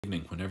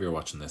Evening, whenever you're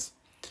watching this.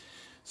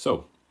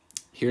 So,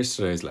 here's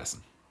today's lesson.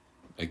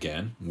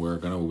 Again, we're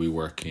going to be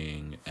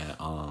working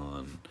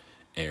on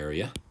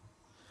area.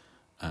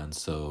 And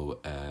so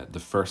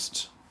the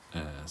first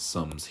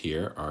sums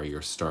here are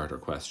your starter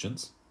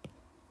questions.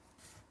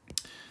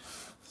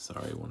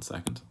 Sorry, 1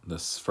 second.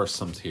 This first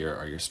sums here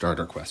are your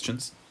starter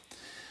questions.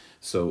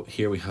 So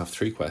here we have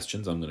 3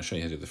 questions. I'm going to show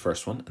you how to do the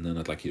first one, and then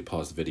I'd like you to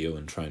pause the video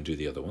and try and do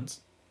the other ones.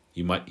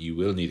 You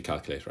will need a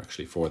calculator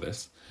actually for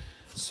this.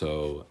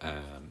 So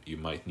you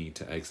might need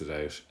to exit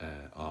out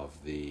of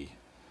the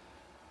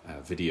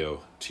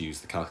video to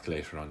use the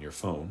calculator on your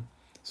phone.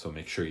 So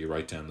make sure you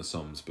write down the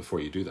sums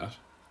before you do that.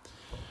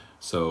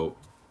 So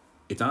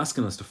it's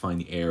asking us to find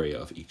the area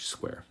of each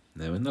square.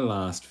 Now in the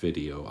last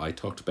video, I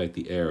talked about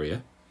the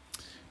area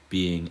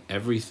being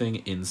everything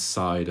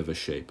inside of a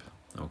shape,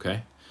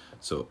 okay?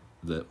 So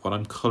what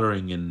I'm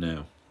coloring in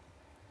now,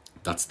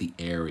 that's the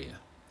area,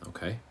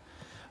 okay?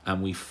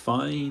 And we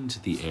find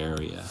the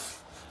area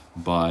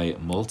by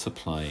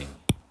multiplying.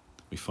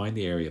 We find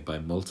the area by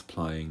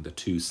multiplying the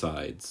two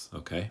sides,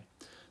 okay?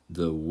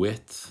 The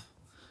width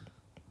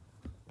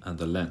and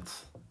the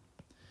length.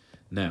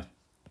 Now,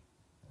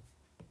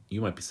 you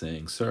might be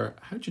saying, sir,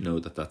 how do you know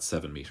that that's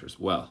 7 meters?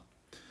 Well,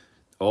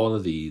 all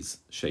of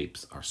these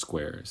shapes are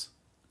squares,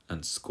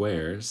 and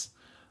squares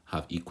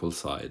have equal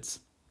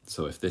sides.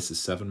 So if this is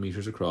 7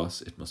 meters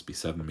across, it must be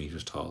 7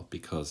 meters tall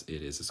because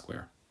it is a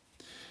square.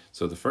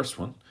 So the first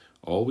one,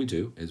 all we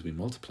do is we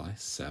multiply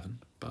 7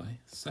 by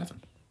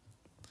 7.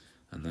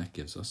 And that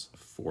gives us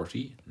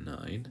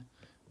 49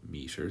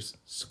 meters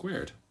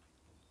squared.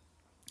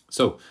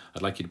 So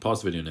I'd like you to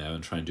pause the video now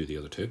and try and do the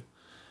other two.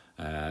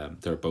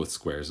 They're both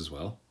squares as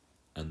well.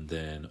 And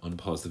then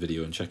unpause the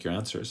video and check your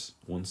answers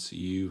once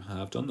you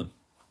have done them.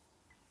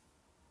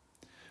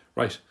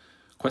 Right,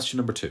 question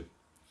number 2.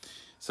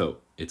 So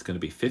it's going to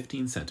be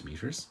 15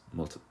 centimeters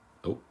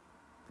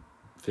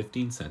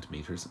 15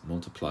 centimeters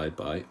multiplied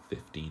by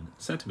 15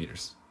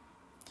 centimeters.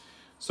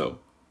 So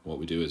what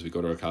we do is we go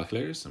to our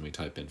calculators and we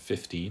type in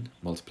 15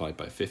 multiplied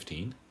by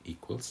 15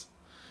 equals,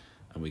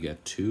 and we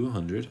get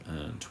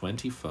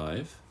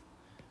 225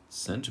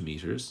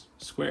 centimeters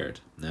squared.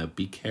 Now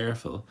be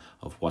careful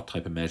of what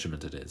type of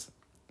measurement it is.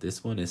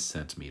 This one is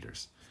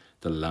centimeters.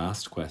 The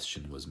last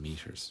question was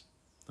meters,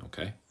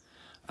 okay?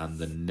 And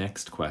the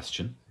next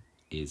question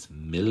is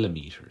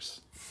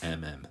millimeters,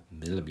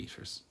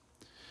 millimeters.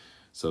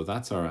 So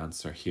that's our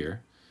answer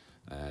here.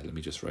 Let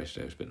me just write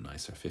it out a bit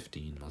nicer.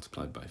 15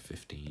 multiplied by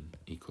 15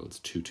 equals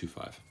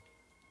 225.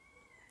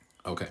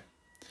 Okay,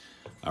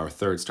 our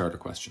third starter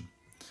question.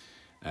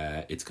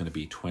 It's going to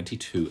be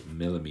 22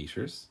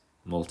 millimeters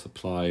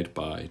multiplied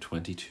by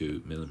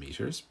 22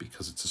 millimeters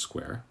because it's a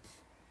square.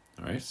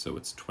 All right, so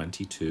it's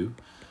 22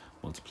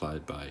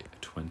 multiplied by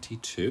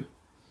 22.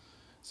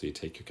 So you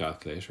take your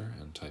calculator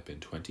and type in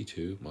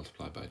 22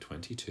 multiplied by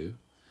 22,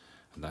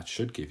 and that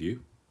should give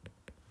you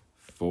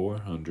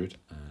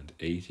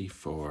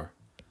 484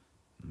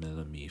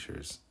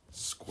 millimeters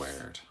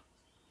squared.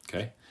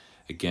 Okay,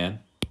 again,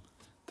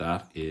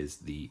 that is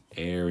the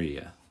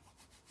area,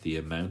 the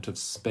amount of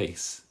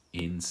space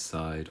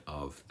inside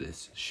of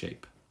this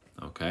shape.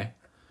 Okay,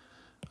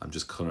 I'm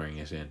just coloring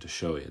it in to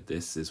show you.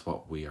 This is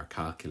what we are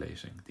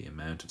calculating, the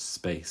amount of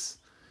space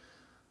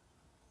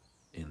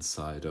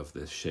inside of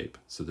this shape.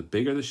 So the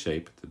bigger the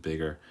shape, the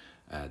bigger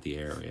the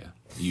area,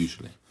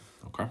 usually.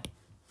 Okay,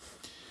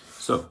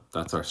 so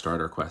that's our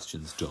starter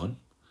questions done.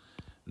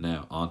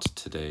 Now on to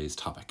today's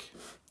topic.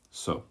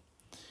 So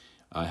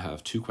I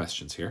have 2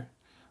 questions here.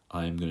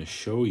 I'm going to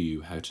show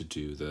you how to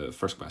do the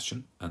first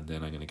question, and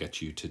then I'm going to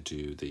get you to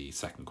do the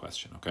second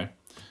question, okay?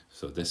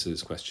 So this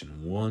is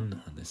question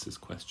 1 and this is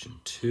question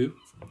 2.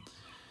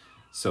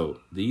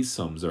 So these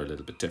sums are a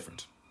little bit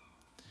different.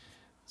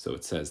 So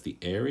it says the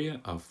area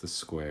of the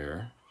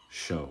square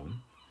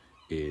shown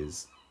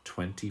is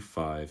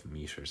 25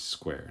 meters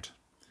squared.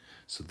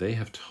 So they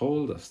have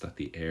told us that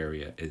the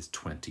area is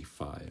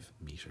 25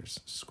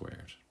 meters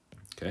squared,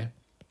 okay?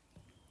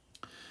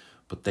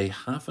 But they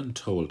haven't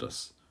told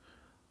us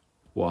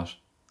what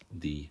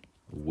the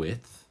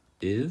width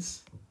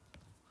is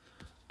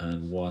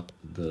and what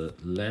the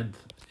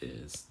length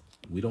is.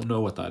 We don't know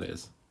what that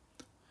is,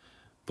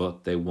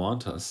 but they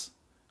want us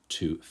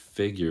to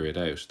figure it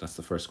out. That's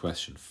the first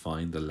question.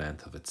 Find the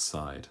length of its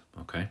side,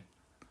 okay?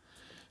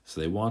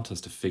 So they want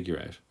us to figure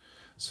out.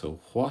 So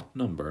what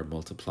number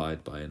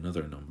multiplied by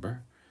another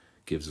number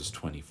gives us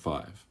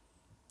 25?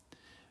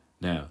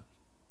 Now,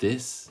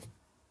 this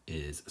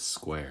is a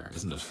square,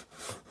 isn't it?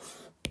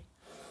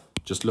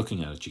 Just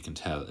looking at it, you can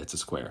tell it's a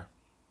square.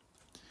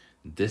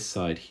 This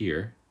side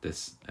here,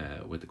 this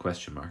with the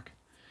question mark,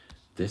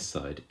 this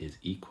side is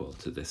equal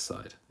to this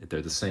side.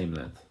 They're the same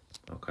length,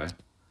 okay?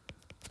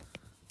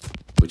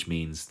 Which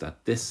means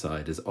that this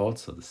side is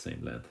also the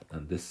same length,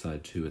 and this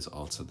side too is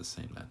also the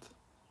same length.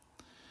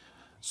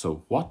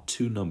 So what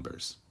two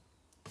numbers,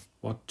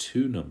 when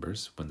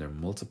they're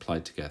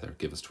multiplied together,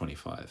 give us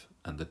 25,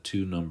 and the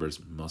two numbers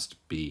must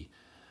be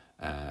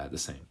the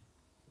same?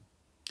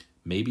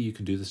 Maybe you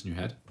can do this in your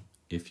head.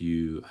 If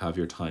you have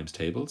your times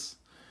tables,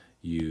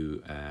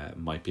 you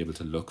might be able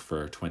to look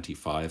for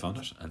 25 on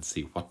it and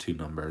see what two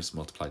numbers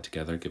multiplied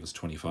together give us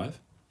 25.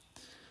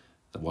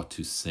 What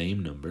two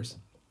same numbers.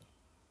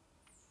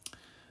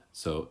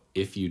 So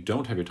if you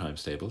don't have your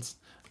times tables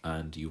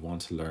and you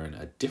want to learn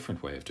a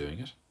different way of doing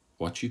it,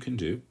 what you can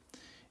do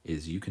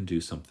is you can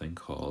do something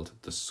called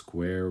the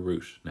square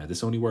root. Now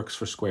this only works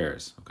for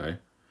squares, okay?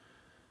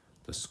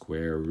 The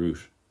square root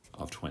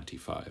of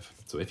 25.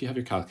 So if you have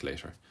your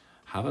calculator,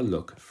 have a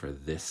look for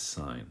this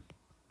sign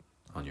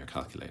on your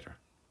calculator.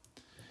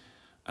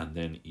 And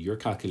then your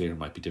calculator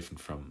might be different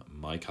from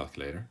my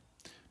calculator,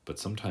 but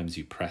sometimes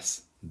you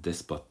press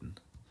this button,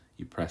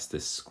 you press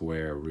this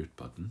square root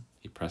button,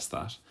 you press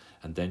that,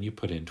 and then you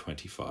put in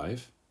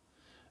 25,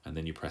 and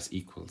then you press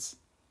equals.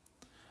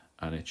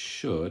 And it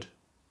should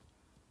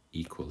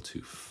equal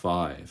to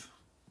 5.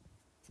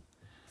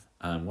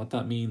 And what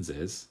that means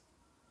is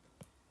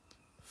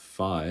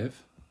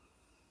 5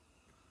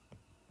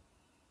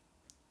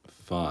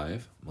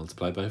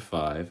 multiplied by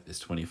 5 is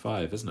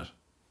 25, isn't it?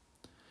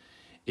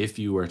 If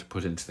you were to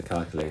put into the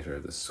calculator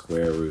the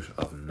square root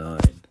of 9,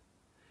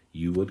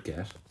 you would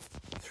get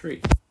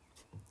 3.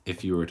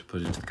 If you were to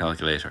put into the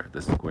calculator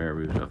the square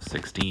root of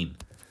 16,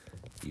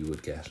 you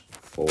would get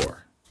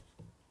 4.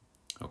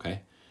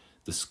 Okay?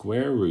 The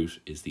square root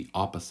is the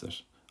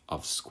opposite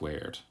of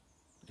squared.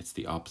 It's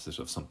the opposite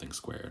of something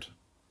squared.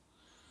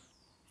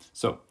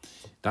 So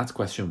that's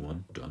question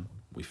 1 done.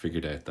 We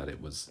figured out that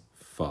it was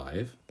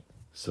 5.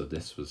 So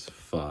this was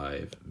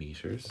 5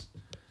 meters,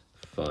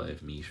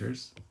 5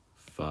 meters,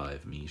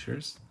 5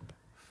 meters,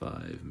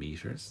 5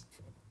 meters.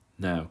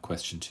 Now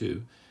question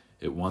 2,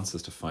 it wants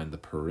us to find the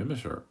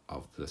perimeter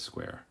of the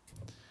square.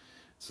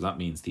 So that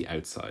means the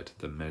outside,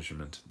 the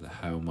measurement,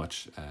 how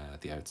much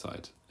the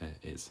outside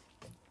is.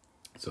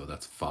 So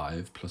that's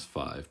 5 plus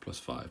 5 plus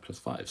 5 plus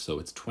 5. So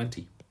it's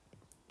 20.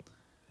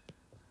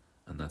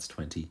 And that's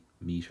 20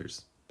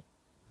 meters.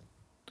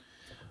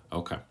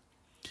 Okay.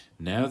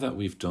 Now that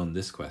we've done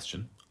this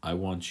question, I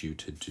want you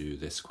to do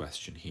this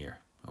question here.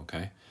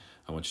 Okay.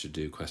 I want you to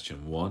do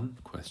question 1,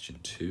 question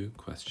 2,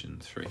 question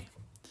 3.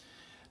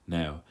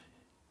 Now,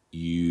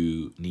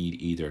 you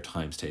need either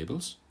times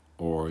tables,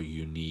 or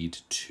you need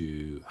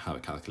to have a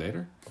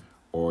calculator,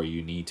 or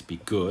you need to be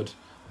good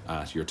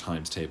at your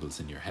times tables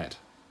in your head.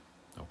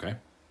 Okay,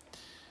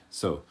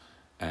 so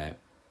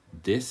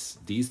these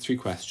 3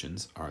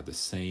 questions are the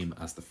same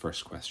as the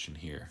first question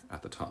here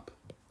at the top.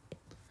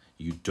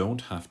 You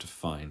don't have to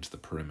find the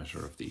perimeter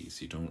of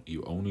these.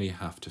 You only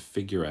have to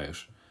figure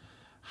out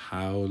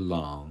how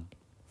long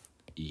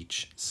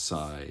each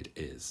side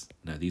is.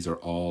 Now these are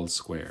all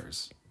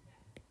squares.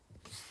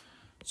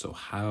 So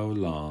how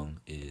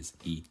long is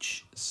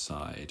each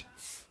side?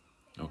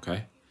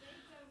 Okay?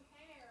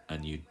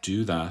 And you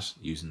do that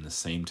using the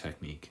same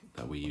technique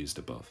that we used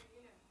above.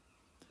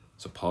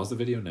 So pause the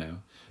video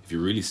now. If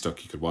you're really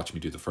stuck, you could watch me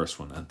do the first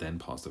one and then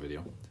pause the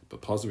video.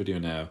 But pause the video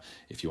now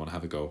if you want to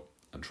have a go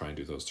and try and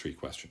do those 3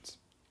 questions.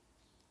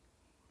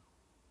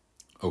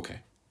 Okay,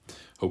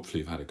 hopefully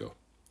you've had a go.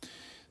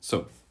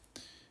 So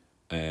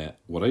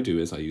what I do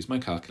is I use my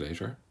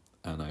calculator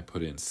and I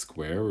put in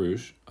square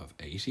root of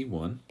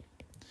 81.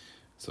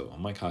 So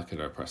on my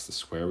calculator, I press the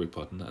square root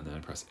button and then I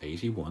press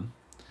 81.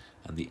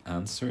 And the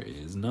answer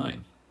is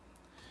 9.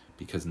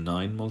 Because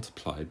 9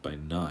 multiplied by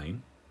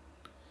 9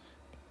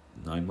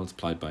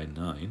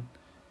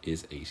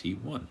 is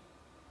 81.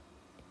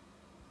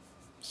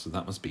 So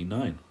that must be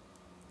 9.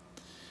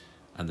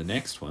 And the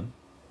next one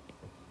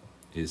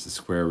is the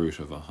square root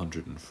of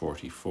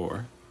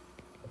 144.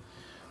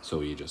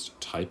 So you just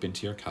type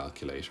into your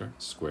calculator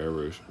square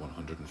root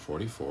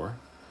 144,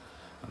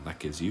 and that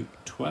gives you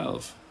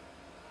 12.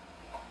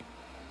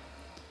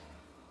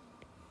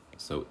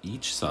 So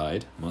each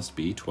side must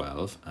be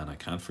 12, and I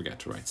can't forget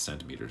to write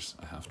centimeters.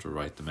 I have to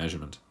write the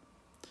measurement.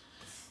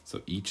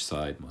 So each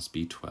side must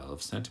be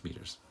 12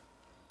 centimeters.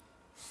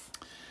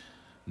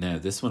 Now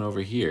this one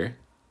over here,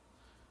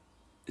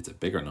 it's a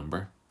bigger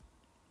number,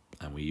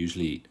 and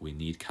we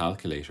need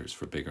calculators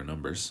for bigger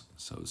numbers.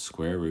 So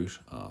square root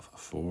of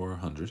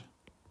 400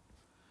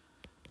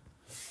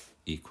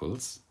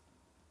 equals,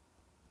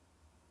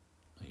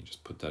 and you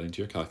just put that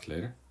into your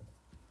calculator,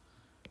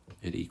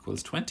 it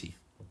equals 20.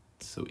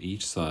 So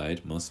each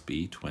side must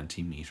be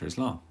 20 meters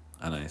long.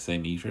 And I say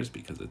meters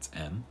because it's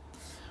m.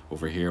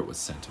 Over here it was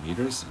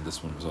centimeters, and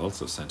this one was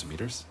also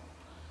centimeters.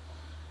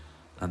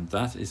 And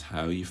that is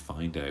how you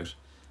find out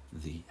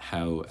the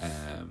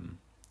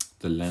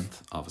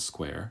length of a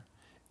square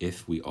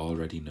if we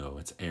already know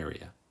its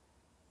area.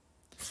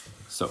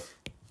 So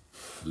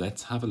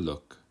let's have a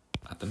look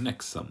at the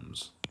next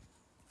sums.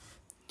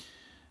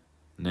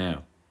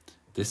 Now,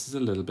 this is a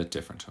little bit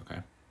different,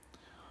 okay?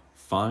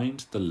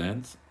 Find the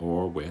length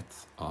or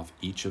width of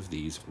each of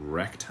these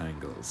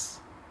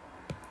rectangles.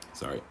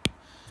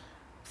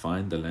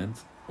 Find the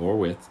length or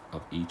width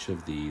of each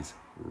of these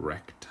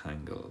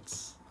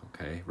rectangles.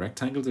 Okay,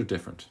 rectangles are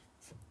different.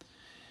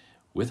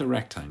 With a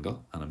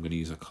rectangle, and I'm going to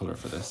use a color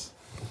for this,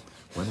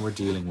 when we're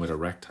dealing with a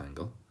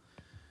rectangle,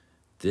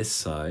 this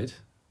side,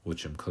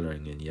 which I'm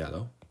coloring in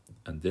yellow,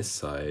 and this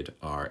side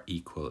are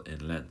equal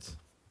in length.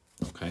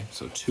 Okay,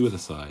 so two of the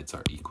sides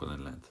are equal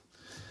in length.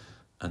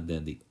 And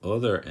then the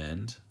other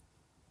end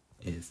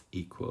is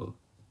equal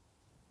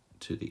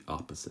to the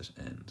opposite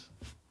end.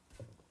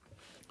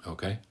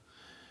 Okay,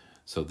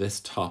 so this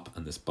top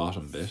and this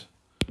bottom bit,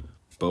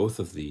 both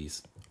of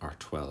these are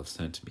 12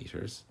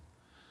 centimeters,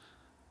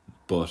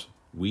 but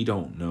we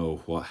don't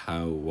know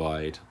how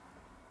wide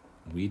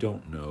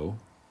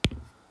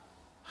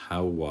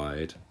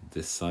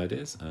this side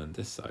is and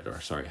this side,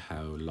 or sorry,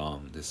 how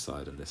long this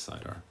side and this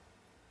side are.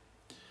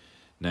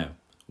 Now,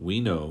 we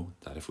know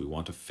that if we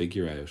want to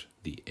figure out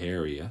the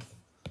area,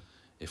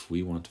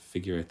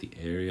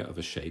 of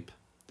a shape,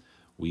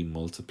 we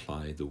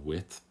multiply the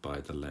width by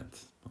the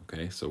length.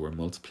 Okay, so we're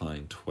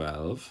multiplying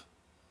 12.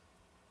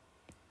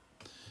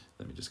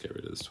 Let me just get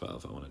rid of this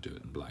 12. I want to do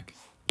it in black.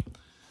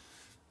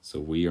 So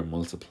we are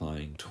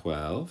multiplying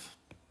 12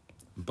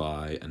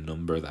 by a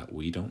number that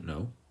we don't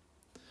know,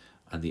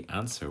 and the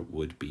answer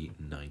would be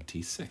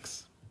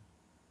 96.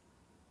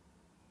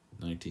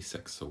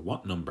 96. So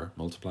what number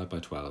multiplied by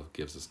 12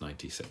 gives us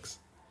 96?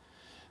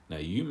 Now,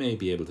 you may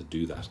be able to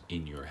do that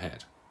in your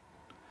head,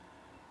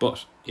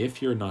 but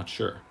if you're not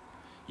sure,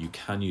 you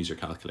can use your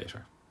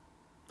calculator.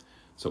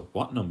 So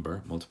what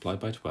number multiplied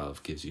by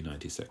 12 gives you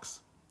 96?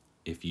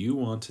 If you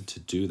wanted to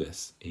do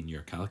this in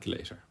your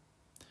calculator,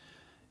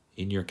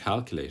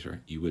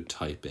 you would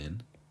type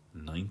in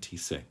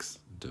 96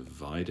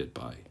 divided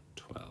by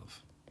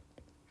 12.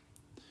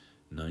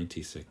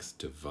 96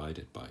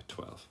 divided by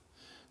 12.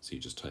 So you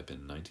just type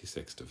in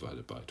 96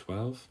 divided by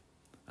 12,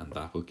 and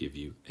that will give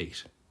you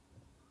 8.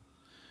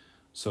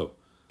 So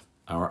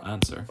our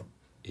answer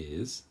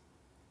is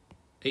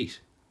 8.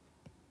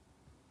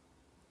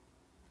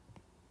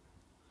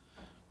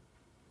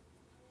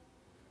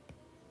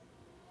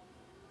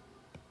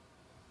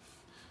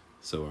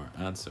 So our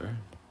answer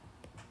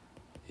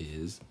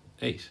is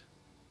 8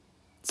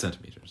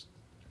 centimeters.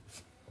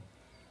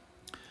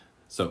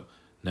 So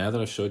now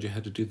that I've showed you how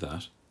to do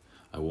that,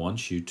 I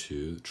want you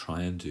to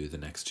try and do the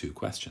next two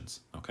questions,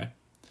 okay?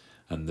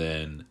 And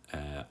then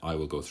I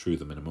will go through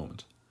them in a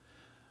moment.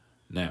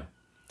 Now,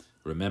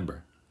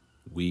 remember,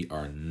 we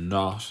are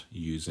not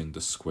using the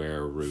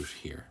square root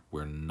here.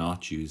 We're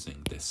not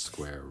using this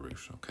square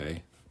root,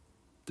 okay?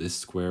 This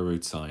square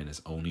root sign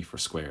is only for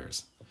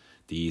squares.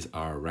 These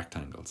are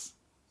rectangles.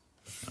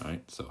 All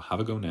right, so have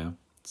a go now,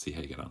 see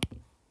how you get on.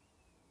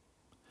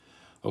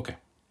 Okay,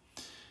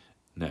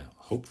 now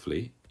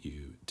hopefully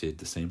you did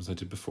the same as I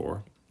did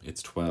before.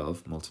 It's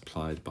 12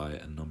 multiplied by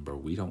a number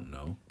we don't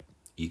know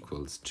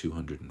equals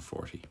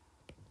 240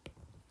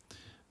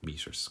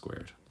 meters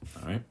squared.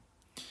 All right,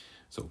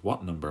 so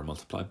what number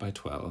multiplied by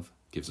 12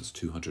 gives us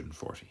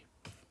 240?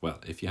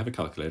 Well, if you have a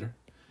calculator,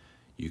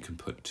 you can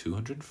put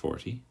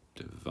 240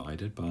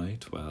 divided by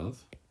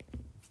 12,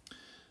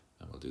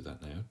 and we'll do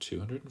that now.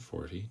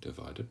 240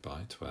 divided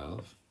by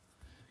 12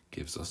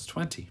 gives us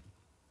 20.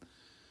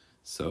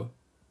 So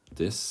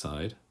this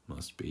side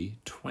must be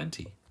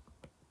 20.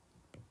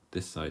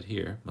 This side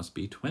here must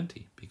be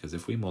 20, because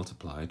if we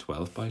multiply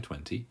 12 by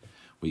 20,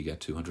 we get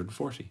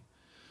 240.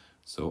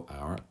 So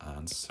our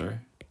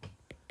answer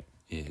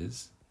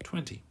is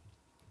 20.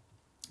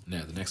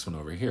 Now the next one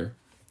over here,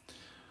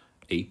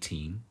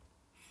 18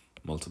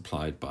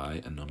 multiplied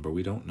by a number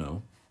we don't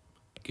know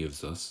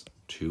gives us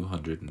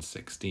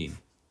 216.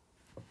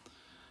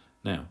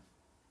 Now,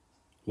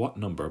 what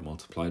number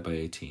multiplied by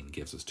 18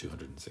 gives us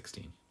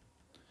 216?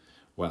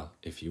 Well,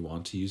 if you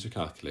want to use your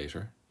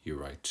calculator, you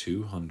write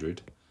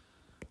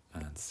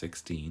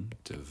 216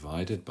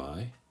 divided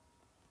by,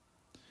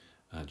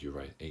 and you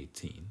write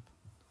 18.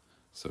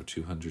 So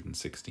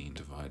 216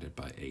 divided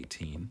by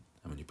 18,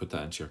 and when you put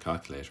that into your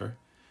calculator,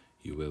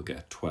 you will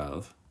get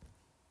 12.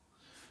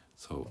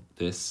 So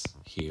this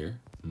here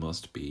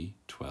must be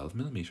 12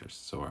 millimeters.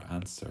 So our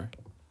answer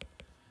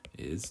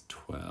is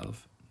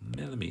 12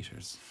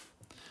 millimeters.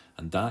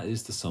 And that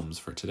is the sums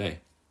for today.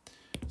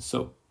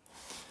 So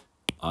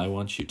I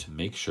want you to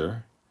make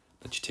sure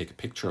that you take a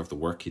picture of the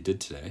work you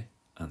did today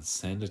and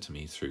send it to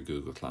me through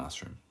Google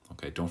Classroom.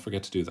 Okay, don't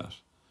forget to do that.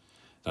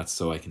 That's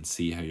so I can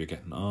see how you're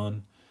getting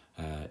on.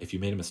 If you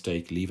made a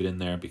mistake, leave it in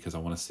there, because I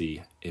want to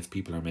see if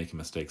people are making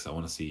mistakes. I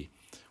want to see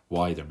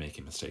why they're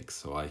making mistakes,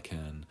 so I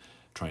can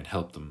try and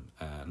help them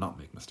not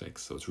make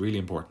mistakes. So it's really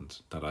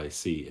important that I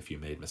see if you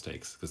made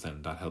mistakes, because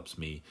then that helps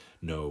me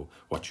know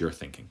what you're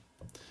thinking.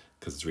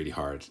 Because it's really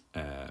hard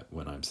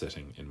when I'm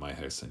sitting in my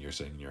house and you're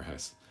sitting in your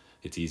house.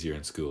 It's easier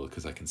in school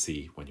because I can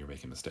see when you're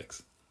making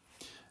mistakes.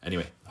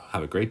 Anyway,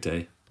 have a great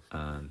day,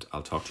 and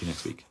I'll talk to you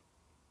next week.